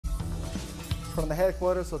From the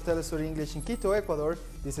headquarters of Telesur English in Quito, Ecuador,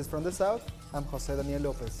 this is From the South. I'm Jose Daniel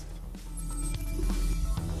Lopez.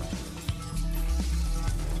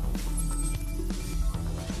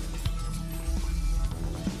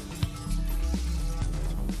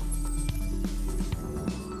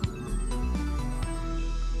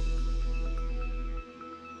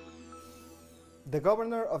 The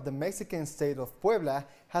governor of the Mexican state of Puebla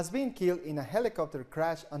has been killed in a helicopter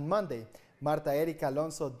crash on Monday. Marta Erika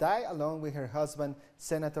Alonso died along with her husband,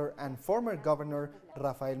 Senator and former Governor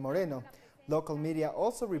Rafael Moreno. Local media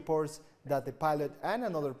also reports that the pilot and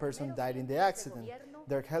another person died in the accident.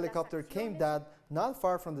 Their helicopter came down not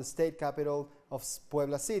far from the state capital of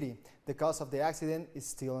Puebla City. The cause of the accident is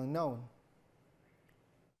still unknown.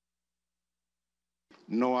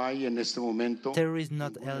 There is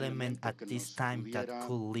not element at this time that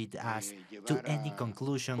could lead us to any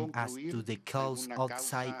conclusion as to the cause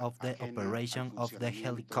outside of the operation of the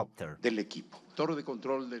helicopter.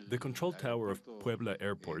 The control tower of Puebla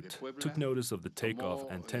Airport took notice of the takeoff,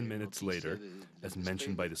 and 10 minutes later, as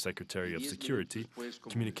mentioned by the Secretary of Security,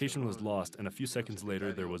 communication was lost, and a few seconds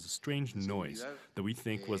later there was a strange noise that we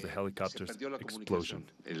think was the helicopter's explosion.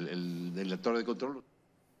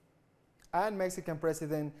 And Mexican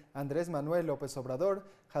President Andrés Manuel López Obrador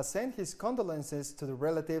has sent his condolences to the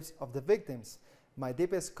relatives of the victims. My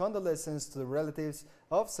deepest condolences to the relatives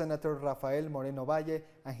of Senator Rafael Moreno Valle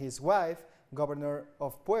and his wife, Governor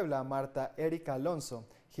of Puebla, Marta Erika Alonso.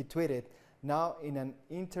 He tweeted, "Now an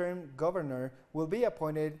interim governor will be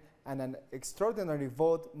appointed and an extraordinary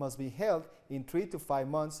vote must be held in 3 to 5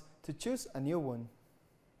 months to choose a new one."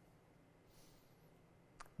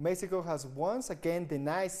 Mexico has once again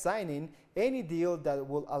denied signing any deal that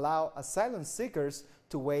will allow asylum seekers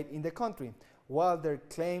to wait in the country, while their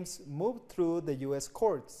claims move through the U.S.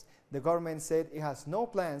 courts. The government said it has no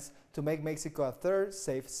plans to make Mexico a third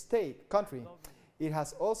safe country. It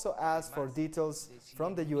has also asked for details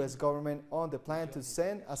from the U.S. government on the plan to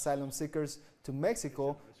send asylum seekers to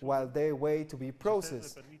Mexico while they wait to be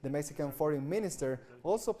processed. The Mexican foreign minister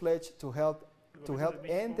also pledged to help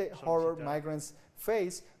end the horror migrants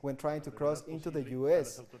face when trying to cross into the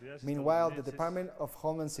U.S. Meanwhile, the Department of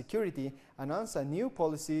Homeland Security announced a new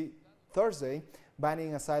policy Thursday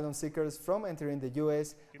banning asylum seekers from entering the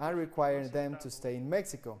U.S. and requiring them to stay in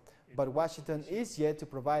Mexico. But Washington is yet to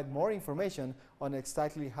provide more information on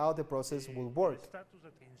exactly how the process will work.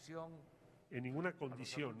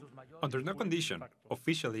 Under no condition,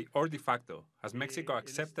 officially or de facto, has Mexico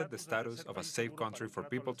accepted the status of a safe country for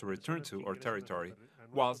people to return to our territory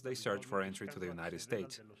whilst they search for entry to the United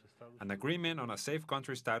States. An agreement on a safe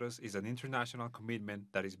country status is an international commitment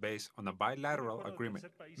that is based on a bilateral agreement.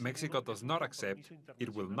 Mexico does not accept,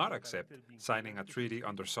 it will not accept, signing a treaty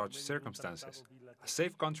under such circumstances. A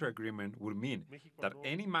safe country agreement will mean that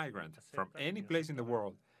any migrant from any place in the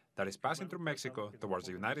world that is passing through Mexico towards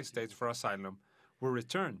the United States for asylum will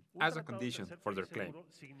return as a condition for their claim.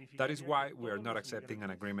 That is why we are not accepting an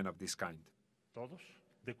agreement of this kind.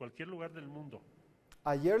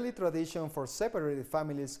 A yearly tradition for separated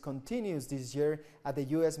families continues this year at the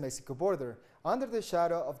U.S.-Mexico border, under the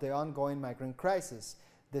shadow of the ongoing migrant crisis.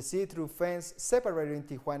 The see-through fence separating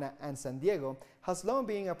Tijuana and San Diego has long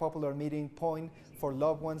been a popular meeting point for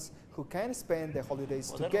loved ones who can spend the holidays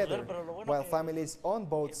together. While families on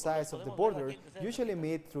both sides of the border usually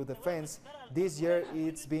meet through the fence, this year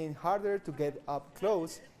it's been harder to get up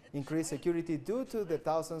close. Increased security due to the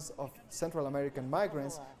thousands of Central American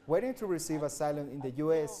migrants waiting to receive asylum in the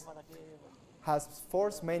U.S. has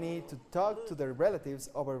forced many to talk to their relatives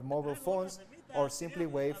over mobile phones or simply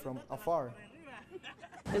wave from afar.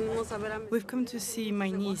 We've come to see my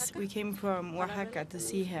niece. We came from Oaxaca to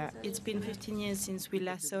see her. It's been 15 years since we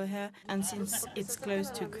last saw her, and since it's close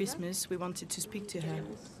to Christmas, we wanted to speak to her.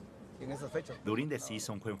 During the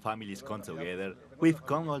season when families come together, we've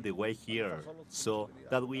come all the way here, so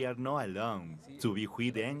that we are not alone. To be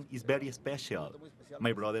with them is very special.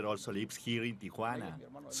 My brother also lives here in Tijuana,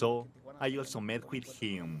 so I also met with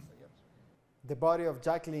him. The body of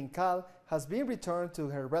Jacqueline Cal has been returned to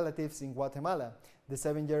her relatives in Guatemala. The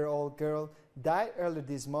 7-year-old girl died earlier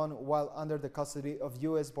this month while under the custody of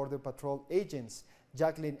U.S. Border Patrol agents.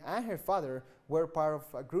 Jacqueline and her father were part of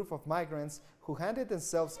a group of migrants who handed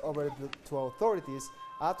themselves over to authorities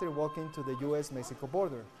after walking to the U.S.-Mexico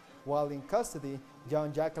border. While in custody,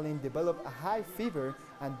 young Jacqueline developed a high fever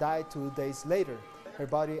and died 2 days later. Her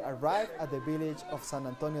body arrived at the village of San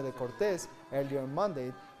Antonio de Cortez earlier on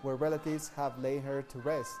Monday, where relatives have laid her to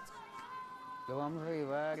rest.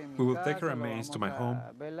 We will take her remains to my home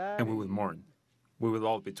and we will mourn. We will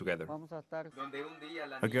all be together.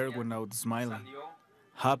 A girl went out smiling,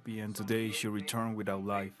 happy, and today she returned without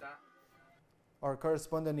life. Our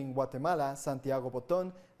correspondent in Guatemala, Santiago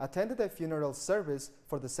Boton, attended a funeral service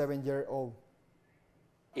for the 7-year-old.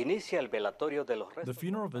 The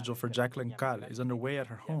funeral vigil for Jacqueline Cal is underway at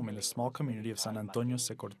her home in the small community of San Antonio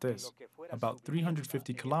Se Cortés, about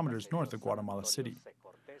 350 kilometers north of Guatemala City.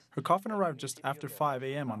 Her coffin arrived just after 5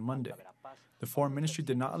 a.m. on Monday. The Foreign Ministry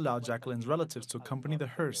did not allow Jacqueline's relatives to accompany the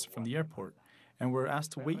hearse from the airport and were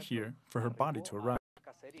asked to wait here for her body to arrive.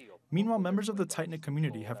 Meanwhile, members of the tight-knit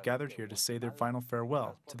community have gathered here to say their final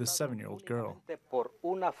farewell to the 7-year-old girl.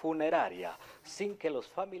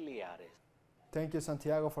 Thank you,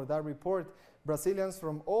 Santiago, for that report. Brazilians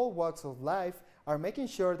from all walks of life are making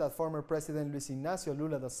sure that former President Luis Ignacio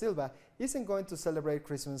Lula da Silva isn't going to celebrate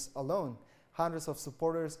Christmas alone. Hundreds of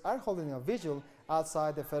supporters are holding a vigil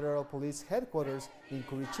outside the Federal Police headquarters in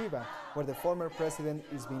Curitiba, where the former president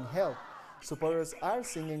is being held. Supporters are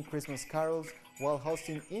singing Christmas carols while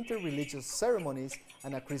hosting inter-religious ceremonies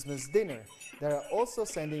and a Christmas dinner. They are also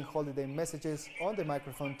sending holiday messages on the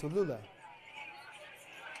microphone to Lula.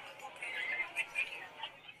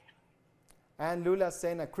 And Lula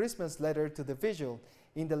sent a Christmas letter to the vigil.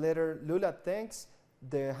 In the letter, Lula thanks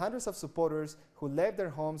the hundreds of supporters who left their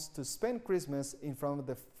homes to spend Christmas in front of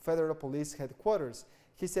the Federal Police headquarters.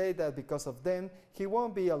 He said that because of them, he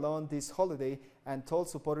won't be alone this holiday and told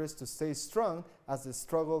supporters to stay strong as the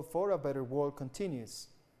struggle for a better world continues.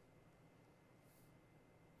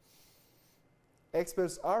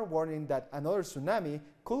 Experts are warning that another tsunami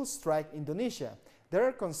could strike Indonesia. There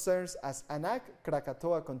are concerns as Anak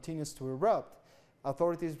Krakatoa continues to erupt.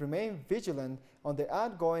 Authorities remain vigilant on the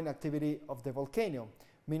ongoing activity of the volcano.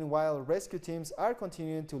 Meanwhile, rescue teams are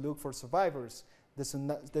continuing to look for survivors. The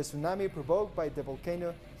tsunami provoked by the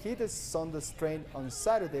volcano hit the Sonda Strait on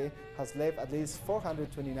Saturday has left at least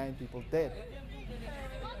 429 people dead.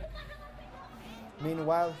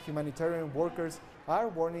 Meanwhile, humanitarian workers are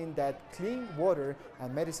warning that clean water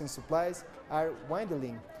and medicine supplies are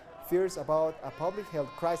dwindling. Fears about a public health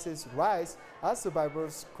crisis rise as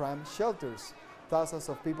survivors cram shelters. Thousands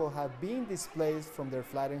of people have been displaced from their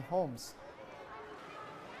flattened homes.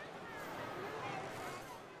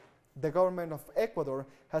 The government of Ecuador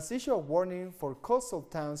has issued a warning for coastal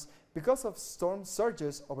towns because of storm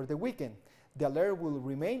surges over the weekend. The alert will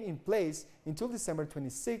remain in place until December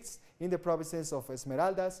 26th in the provinces of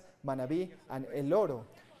Esmeraldas, Manabí, and El Oro.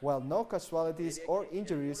 While no casualties or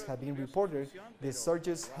injuries have been reported, the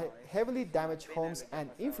surges heavily damaged homes and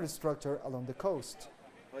infrastructure along the coast.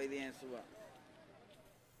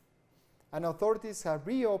 And authorities have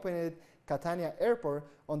reopened Catania Airport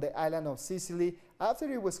on the island of Sicily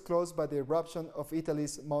after it was closed by the eruption of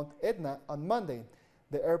Italy's Mount Etna on Monday.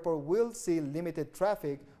 The airport will see limited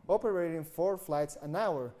traffic, operating 4 flights an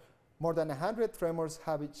hour. More than 100 tremors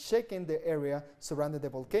have shaken the area surrounding the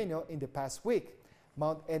volcano in the past week.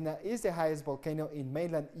 Mount Etna is the highest volcano in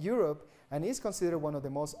mainland Europe and is considered one of the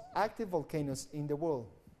most active volcanoes in the world.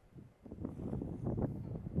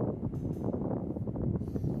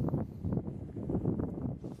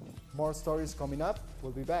 More stories coming up.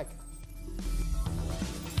 We'll be back.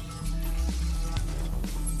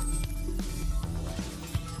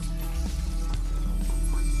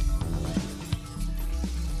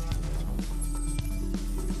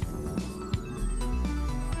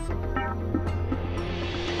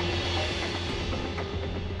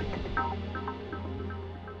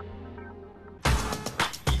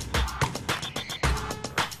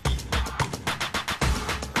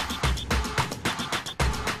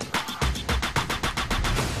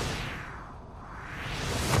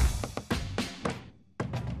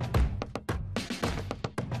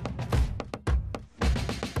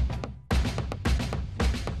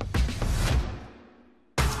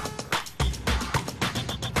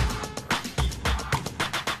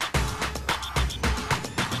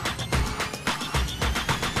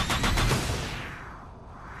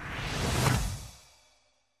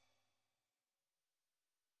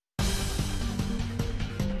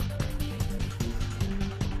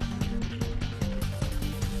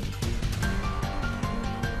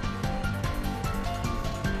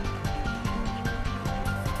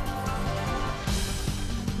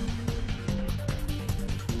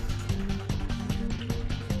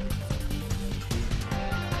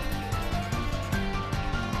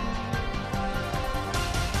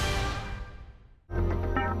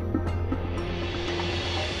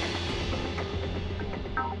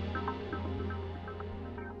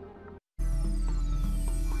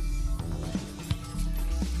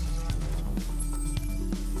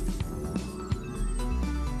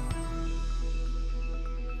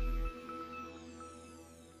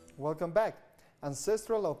 Welcome back.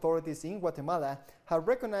 ancestral authorities in Guatemala have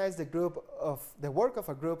recognized the work of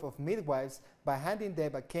a group of midwives by handing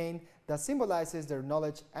them a cane that symbolizes their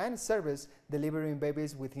knowledge and service delivering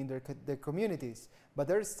babies within their communities, but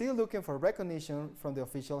they're still looking for recognition from the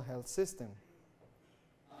official health system.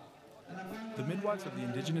 The midwives of the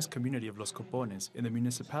indigenous community of Los Copones in the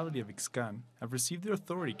municipality of Ixcan have received their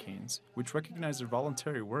authority canes, which recognize their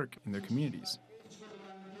voluntary work in their communities.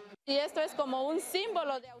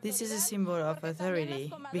 This is a symbol of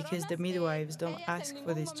authority because the midwives don't ask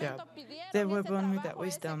for this job. They were born with that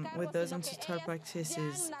wisdom, with those ancestral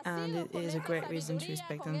practices, and it is a great reason to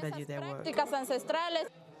respect and value their work.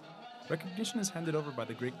 Recognition is handed over by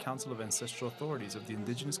the Great Council of Ancestral Authorities of the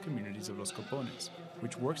indigenous communities of Los Copones,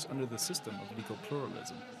 which works under the system of legal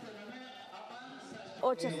pluralism.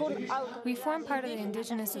 We form part of the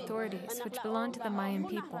indigenous authorities, which belong to the Mayan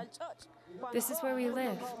people. This is where we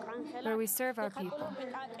live, where we serve our people.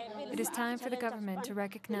 It is time for the government to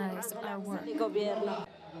recognize our work.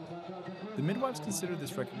 The midwives consider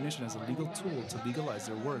this recognition as a legal tool to legalize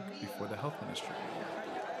their work before the health ministry.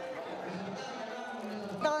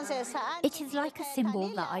 It is like a symbol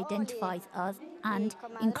that identifies us and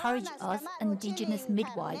encourages us indigenous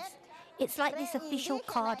midwives. It's like this official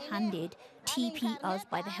card handed TP us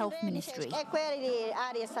by the health ministry.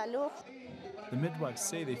 The midwives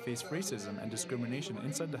say they face racism and discrimination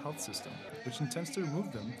inside the health system, which intends to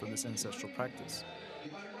remove them from this ancestral practice.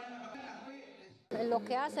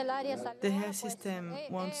 The health system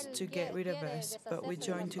wants to get rid of us, but we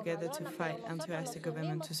join together to fight and to ask the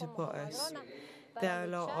government to support us. There are a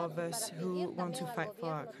lot of us who want to fight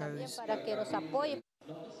for our cause.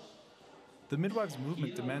 The midwives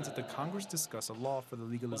movement demands that the Congress discuss a law for the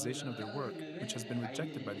legalization of their work, which has been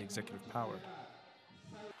rejected by the executive power.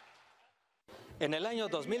 In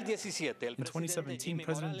 2017,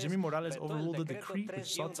 President Jimmy Morales overruled a decree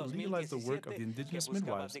which sought to legalize the work of the indigenous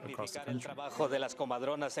midwives across the country.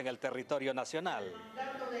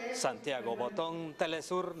 Santiago Botón,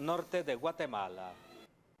 Telesur Norte de Guatemala.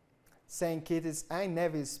 St. Kitts and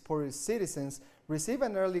Nevis poor citizens received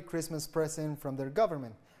an early Christmas present from their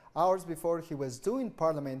government, hours before he was due in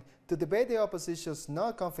Parliament to debate the opposition's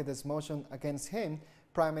no-confidence motion against him.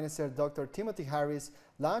 Prime Minister Dr. Timothy Harris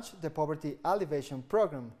launched the Poverty Alleviation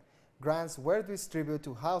Program. Grants were distributed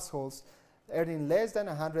to households earning less than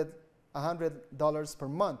 $100 per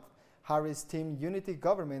month. Harris' Team Unity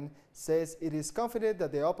government says it is confident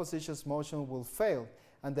that the opposition's motion will fail,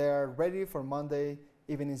 and they are ready for Monday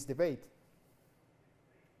evening's debate.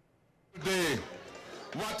 Today,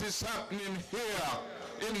 what is happening here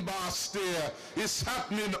in Bastille is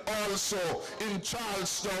happening also in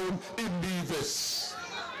Charlestown, in Nevis.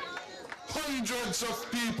 Hundreds of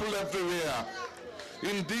people everywhere.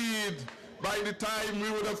 Indeed, by the time we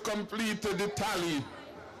would have completed the tally,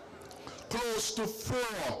 close to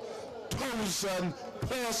 4,000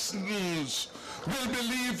 persons will be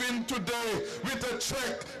leaving today with a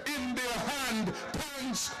check in their hand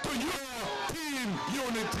thanks to your Team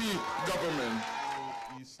Unity government.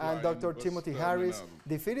 And Dr. Timothy Harris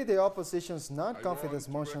defeated the opposition's non-confidence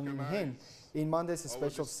motion in him. In Monday's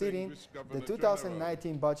special sitting, the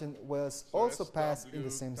 2019 budget was also passed in the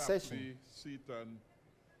same session.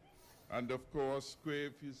 And of course,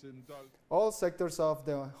 all sectors of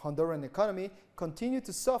the Honduran economy continue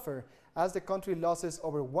to suffer as the country loses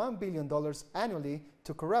over $1 billion annually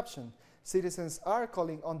to corruption. Citizens are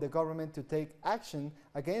calling on the government to take action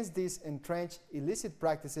against these entrenched illicit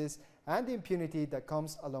practices and the impunity that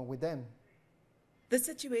comes along with them. The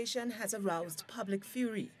situation has aroused public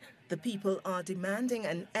fury. The people are demanding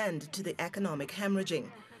an end to the economic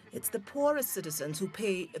hemorrhaging. It's the poorest citizens who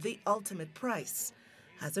pay the ultimate price.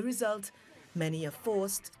 As a result, many are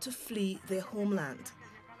forced to flee their homeland.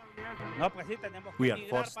 We are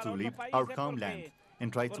forced to leave our homeland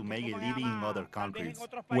and try to make a living in other countries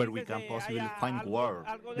where we can possibly find work.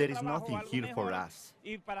 There is nothing here for us.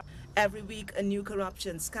 Every week, a new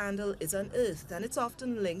corruption scandal is unearthed, and it's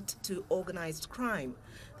often linked to organized crime.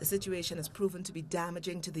 The situation has proven to be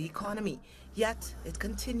damaging to the economy, yet it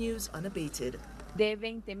continues unabated.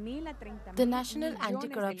 The National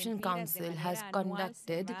Anti-Corruption Council has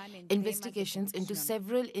conducted investigations into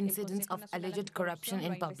several incidents of alleged corruption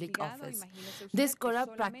in public office. These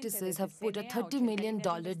corrupt practices have put a $30 million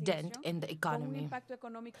dent in the economy.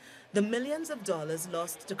 The millions of dollars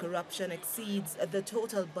lost to corruption exceeds the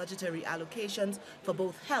total budgetary allocations for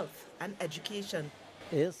both health and education.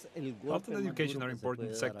 Health and education are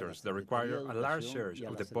important sectors that require a large share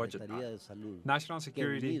of the budget. National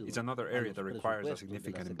security is another area that requires a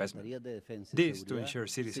significant investment. This to ensure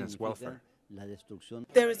citizens' welfare.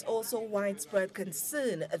 There is also widespread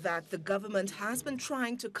concern that the government has been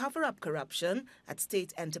trying to cover up corruption at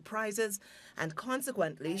state enterprises and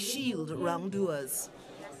consequently shield wrongdoers.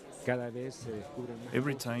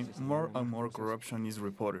 Every time, more and more corruption is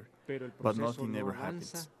reported, but nothing ever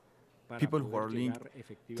happens. People who are linked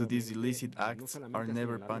to these illicit acts are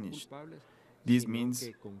never punished. This means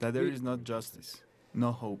that there is not justice,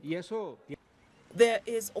 no hope. There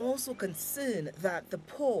is also concern that the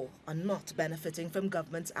poor are not benefiting from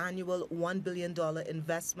government's annual $1 billion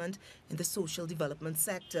investment in the social development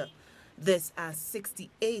sector. This as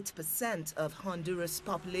 68% of Honduras'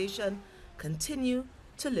 population continue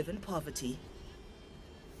to live in poverty.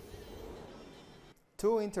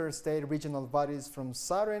 Two interstate regional bodies from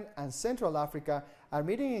Southern and Central Africa are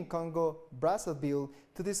meeting in Congo, Brazzaville,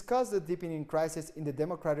 to discuss the deepening crisis in the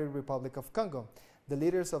Democratic Republic of Congo. The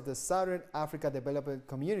leaders of the Southern Africa Development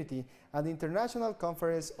Community and the International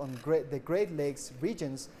Conference on the Great Lakes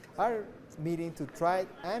regions are meeting to try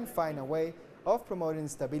and find a way of promoting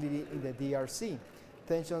stability in the DRC.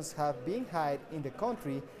 Tensions have been high in the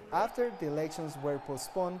country after the elections were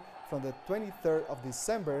postponed from the 23rd of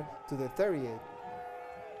December to the 30th.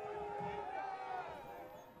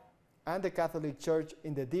 And the Catholic Church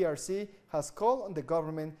in the DRC has called on the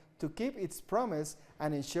government to keep its promise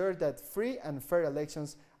and ensure that free and fair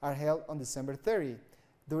elections are held on December 30.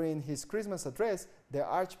 During his Christmas address, the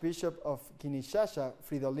Archbishop of Kinshasa,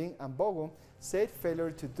 Fridolin Ambogo, said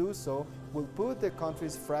failure to do so will put the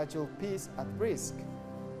country's fragile peace at risk.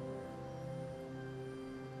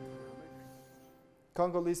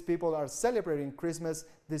 Congolese people are celebrating Christmas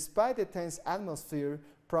despite the tense atmosphere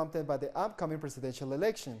prompted by the upcoming presidential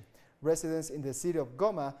election. Residents in the city of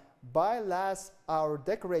Goma buy last-hour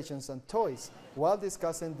decorations and toys while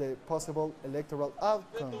discussing the possible electoral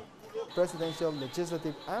outcome. Presidential,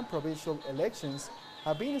 legislative, and provincial elections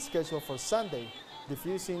have been scheduled for Sunday,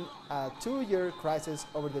 diffusing a two-year crisis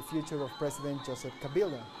over the future of President Joseph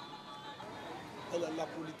Kabila.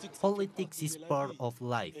 Politics is part of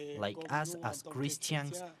life. Like us as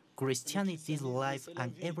Christians, Christianity is life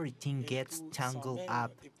and everything gets tangled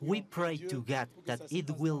up. We pray to God that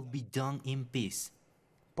it will be done in peace.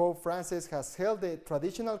 Pope Francis has held the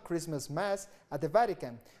traditional Christmas Mass at the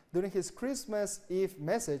Vatican. During his Christmas Eve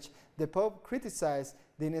message, the Pope criticized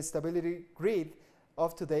the instability greed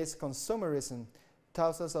of today's consumerism.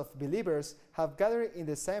 Thousands of believers have gathered in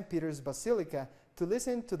the St. Peter's Basilica to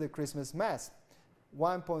listen to the Christmas Mass.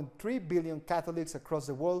 1.3 billion Catholics across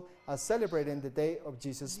the world are celebrating the day of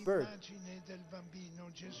Jesus' birth.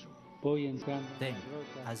 Then,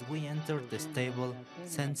 as we enter the stable,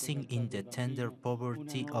 sensing in the tender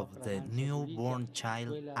poverty of the newborn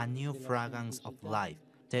child a new fragrance of life,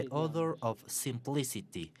 the odor of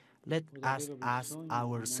simplicity, let us ask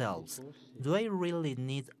ourselves, do I really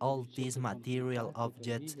need all these material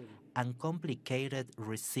objects and complicated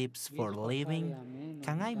recipes for living?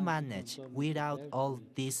 Can I manage without all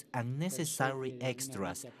these unnecessary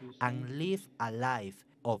extras and live a life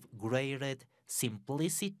of greater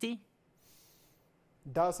simplicity?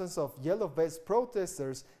 Dozens of yellow vest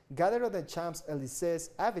protesters gathered on the Champs-Élysées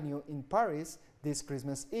Avenue in Paris this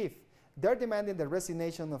Christmas Eve. They're demanding the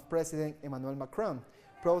resignation of President Emmanuel Macron.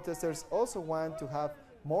 Protesters also want to have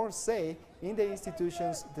more say in the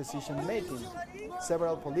institution's decision-making.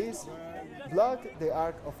 Several police blocked the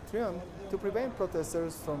Arc of Triomphe to prevent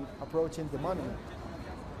protesters from approaching the monument.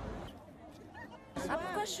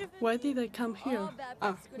 Why did I come here?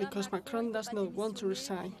 Because Macron does not want to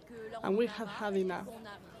resign, and we have had enough.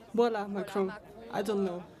 Voila, Macron. I don't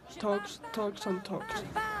know. Talks, talks, and talks.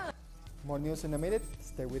 More news in a minute.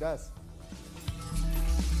 Stay with us.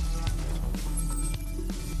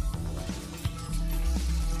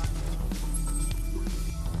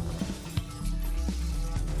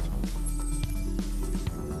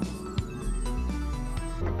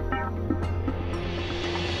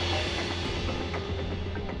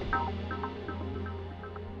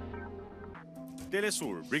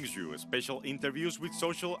 Telesur brings you special interviews with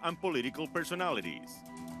social and political personalities.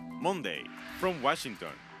 Monday, from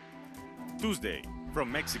Washington. Tuesday,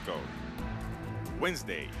 from Mexico.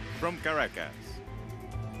 Wednesday, from Caracas.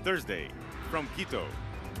 Thursday, from Quito.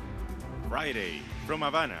 Friday, from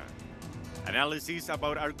Havana. Analysis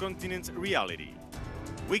about our continent's reality.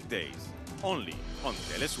 Weekdays, only on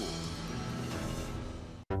Telesur.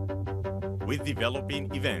 With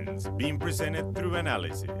developing events being presented through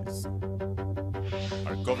analysis.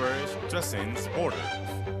 Our coverage transcends borders.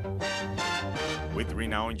 With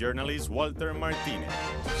renowned journalist Walter Martinez.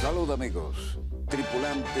 Salud amigos,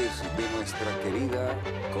 tripulantes de nuestra querida,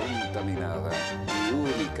 contaminada y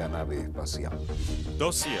única nave espacial.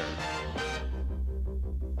 Dossier.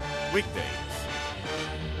 weekdays,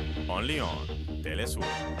 only on Telesur.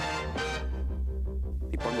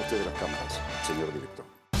 Y ponga usted las cámaras, señor director.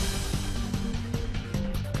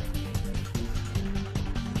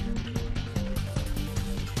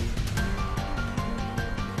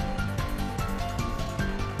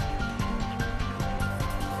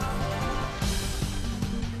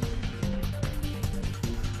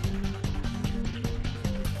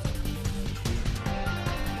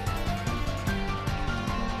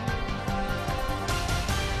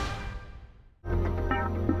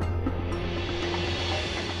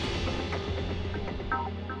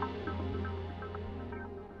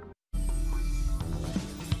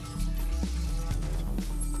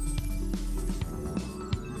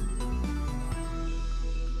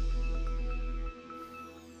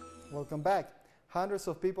 Welcome back. Hundreds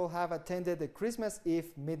of people have attended the Christmas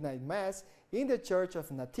Eve midnight mass in the Church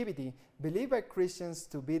of Nativity, believed by Christians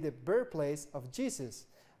to be the birthplace of Jesus.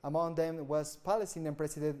 Among them was Palestinian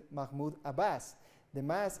President Mahmoud Abbas. The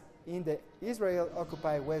mass in the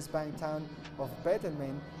Israel-occupied West Bank town of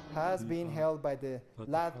Bethlehem has been held by the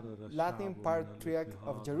Latin Patriarch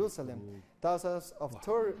of Jerusalem. Thousands of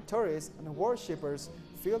tourists and worshippers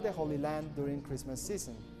fill the Holy Land during Christmas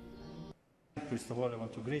season. First of all, I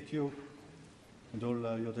want to greet you and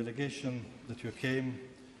all your delegation that you came.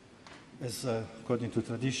 As according to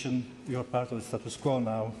tradition, you are part of the status quo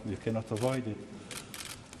now. You cannot avoid it.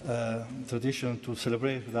 Tradition to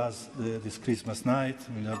celebrate with us this Christmas night.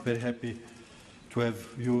 We are very happy to have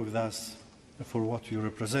you with us for what you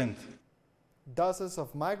represent. Dozens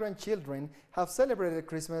of migrant children have celebrated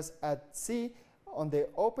Christmas at sea on the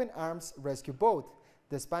Open Arms rescue boat.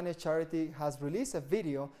 The Spanish charity has released a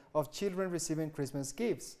video of children receiving Christmas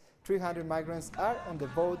gifts. 300 migrants are on the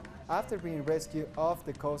boat after being rescued off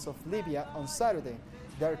the coast of Libya on Saturday.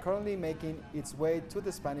 They are currently making its way to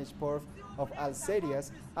the Spanish port of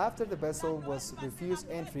Algeciras after the vessel was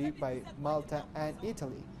refused entry by Malta and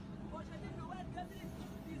Italy.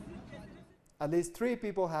 At least 3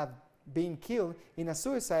 people have been killed in a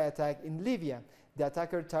suicide attack in Libya. The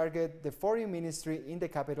attacker targeted the foreign ministry in the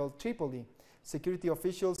capital Tripoli. Security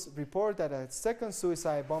officials report that a second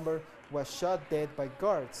suicide bomber was shot dead by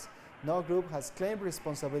guards. No group has claimed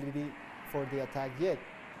responsibility for the attack yet.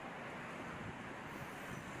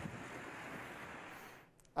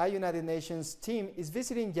 A United Nations team is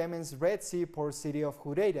visiting Yemen's Red Sea port city of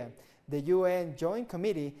Hodeida. The UN Joint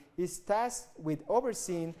Committee is tasked with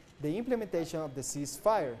overseeing the implementation of the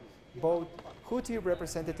ceasefire. Both Houthi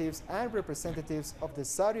representatives and representatives of the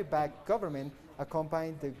Saudi-backed government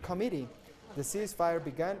accompany the committee. The ceasefire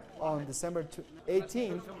began on December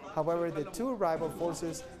 18th. However, the two rival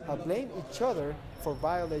forces have blamed each other for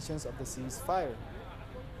violations of the ceasefire.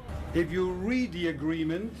 If you read the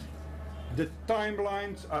agreement, the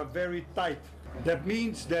timelines are very tight. That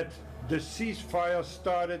means that the ceasefire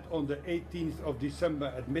started on the 18th of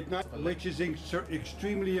December at midnight, which is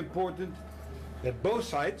extremely important that both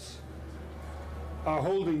sides are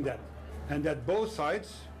holding that, and that both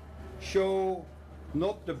sides show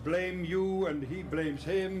not to blame you and he blames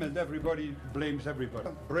him and everybody blames everybody.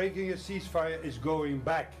 Breaking a ceasefire is going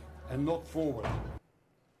back and not forward.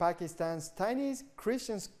 Pakistan's tiny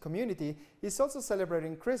Christian community is also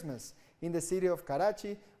celebrating Christmas. In the city of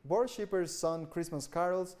Karachi, worshippers sung Christmas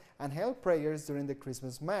carols and held prayers during the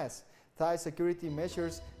Christmas Mass. Tight security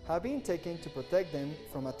measures have been taken to protect them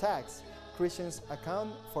from attacks. Christians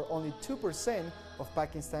account for only 2% of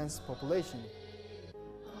Pakistan's population.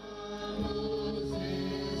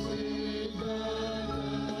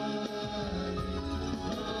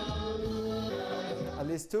 At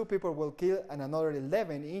least 2 people were killed and another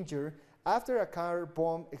 11 injured after a car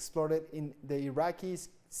bomb exploded in the Iraqi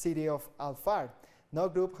city of Al-Far. No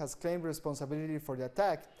group has claimed responsibility for the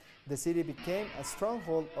attack. The city became a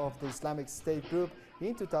stronghold of the Islamic State group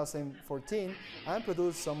in 2014 and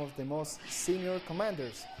produced some of the most senior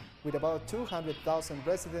commanders. With about 200,000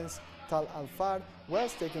 residents, Tal Al-Far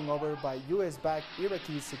was taken over by US-backed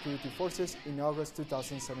Iraqi security forces in August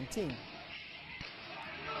 2017.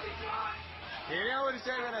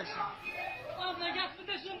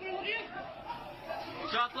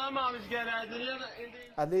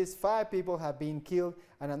 At least 5 people have been killed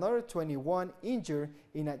and another 21 injured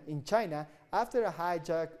in China after a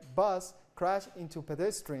hijacked bus crashed into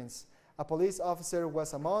pedestrians. A police officer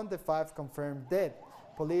was among the 5 confirmed dead.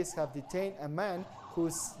 Police have detained a man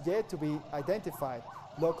who's yet to be identified.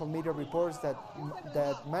 Local media reports that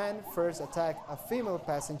man first attacked a female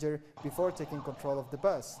passenger before taking control of the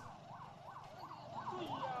bus.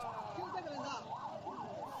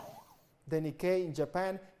 The Nikkei in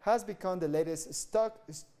Japan has become the latest stock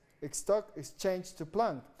exchange to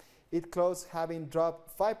plunge. It closed having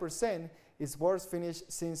dropped 5%, its worst finish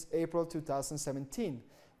since April 2017.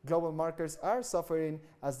 Global markets are suffering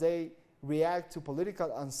as they react to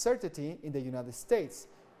political uncertainty in the United States.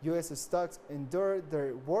 U.S. stocks endured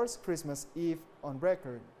their worst Christmas Eve on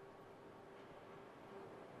record.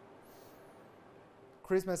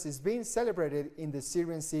 Christmas is being celebrated in the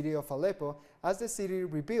Syrian city of Aleppo as the city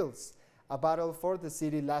rebuilds. A battle for the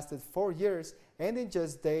city lasted 4 years, ending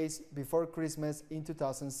just days before Christmas in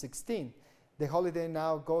 2016. The holiday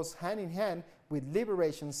now goes hand in hand with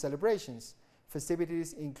liberation celebrations.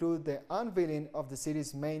 Festivities include the unveiling of the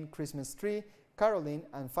city's main Christmas tree, caroling,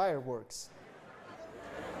 and fireworks.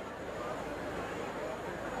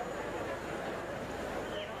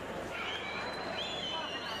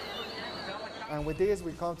 And with this,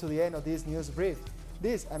 we come to the end of this news brief.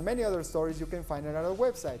 This and many other stories you can find on our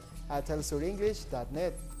website at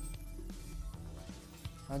telesurenglish.net.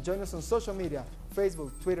 And join us on social media,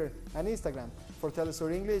 Facebook, Twitter, and Instagram. For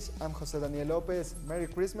Telesur English, I'm Jose Daniel Lopez. Merry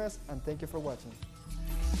Christmas, and thank you for watching.